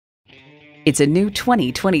It's a new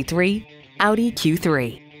 2023 Audi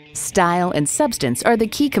Q3. Style and substance are the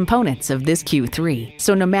key components of this Q3,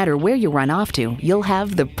 so no matter where you run off to, you'll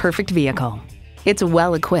have the perfect vehicle. It's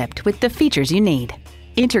well equipped with the features you need.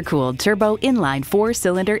 Intercooled turbo inline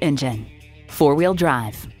 4-cylinder engine, 4-wheel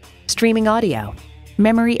drive, streaming audio,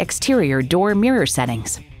 memory exterior door mirror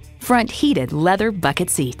settings, front heated leather bucket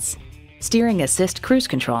seats, steering assist cruise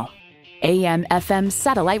control, AM/FM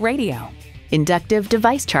satellite radio, inductive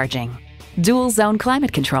device charging, dual zone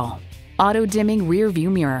climate control, auto dimming rear view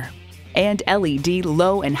mirror, and LED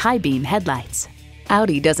low and high beam headlights.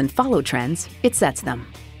 Audi doesn't follow trends, it sets them.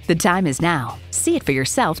 The time is now. See it for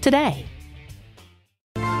yourself today.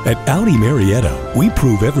 At Audi Marietta, we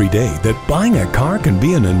prove every day that buying a car can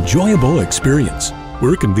be an enjoyable experience.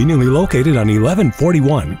 We're conveniently located on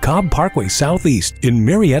 1141 Cobb Parkway Southeast in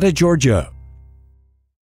Marietta, Georgia.